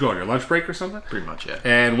work. Would you go on your lunch break or something? Pretty much, yeah.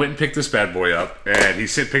 And went and picked this bad boy up. And he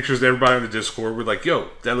sent pictures to everybody on the Discord. We're like, yo,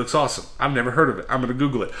 that looks awesome. I've never heard of it. I'm going to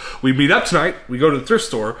Google it. We meet up tonight. We go to the thrift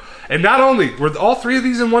store. And not only, were all three of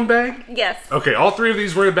these in one bag? Yes. Okay, all three of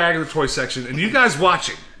these were in a bag in the toy section. And you guys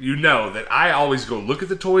watching, you know that I always go look at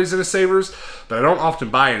the toys in a Savers, but I don't often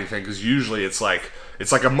buy anything because usually it's like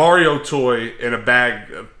a Mario toy in a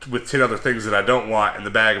bag with 10 other things that I don't want, and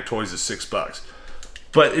the bag of toys is $6.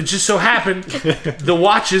 But it just so happened the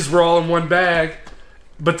watches were all in one bag,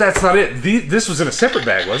 but that's not it. This was in a separate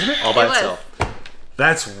bag, wasn't it? All by itself.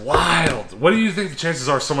 That's wild. What do you think the chances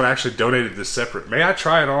are someone actually donated this separate? May I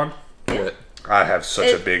try it on? Yeah. I have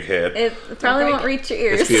such a big head. It probably won't reach your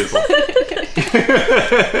ears. It's beautiful.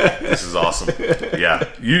 This is awesome. Yeah.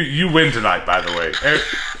 You win tonight, by the way.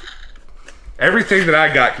 Everything that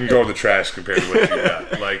I got can go in the trash compared to what you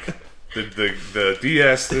got. Like the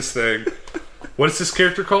DS, this thing. What is this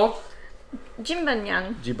character called?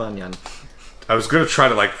 Jibanyan. I was going to try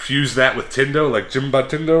to like fuse that with Tindo, like Jimba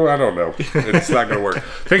Tindo. I don't know. It's not going to work.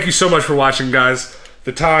 Thank you so much for watching, guys.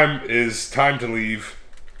 The time is time to leave.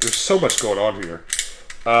 There's so much going on here.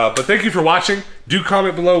 But thank you for watching. Do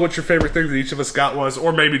comment below what your favorite thing that each of us got was,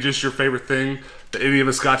 or maybe just your favorite thing that any of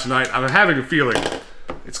us got tonight. I'm having a feeling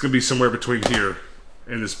it's going to be somewhere between here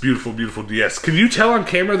and this beautiful, beautiful DS. Can you tell on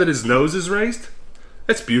camera that his nose is raised?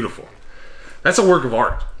 That's beautiful. That's a work of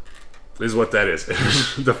art, is what that is.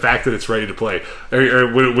 The fact that it's ready to play.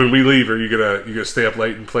 When we leave, are you gonna stay up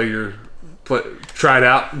late and try it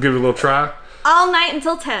out, give it a little try? all night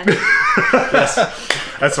until 10. Yes,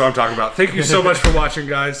 that's what I'm talking about. Thank you so much for watching,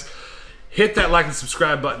 guys. Hit that like and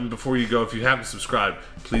subscribe button before you go. If you haven't subscribed,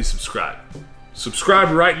 please subscribe. Subscribe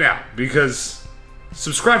right now, because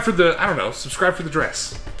subscribe for the, I don't know, subscribe for the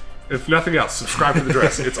dress. If nothing else, subscribe for the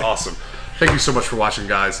dress. It's awesome. Thank you so much for watching,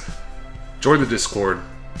 guys. Join the Discord.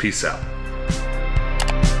 Peace out.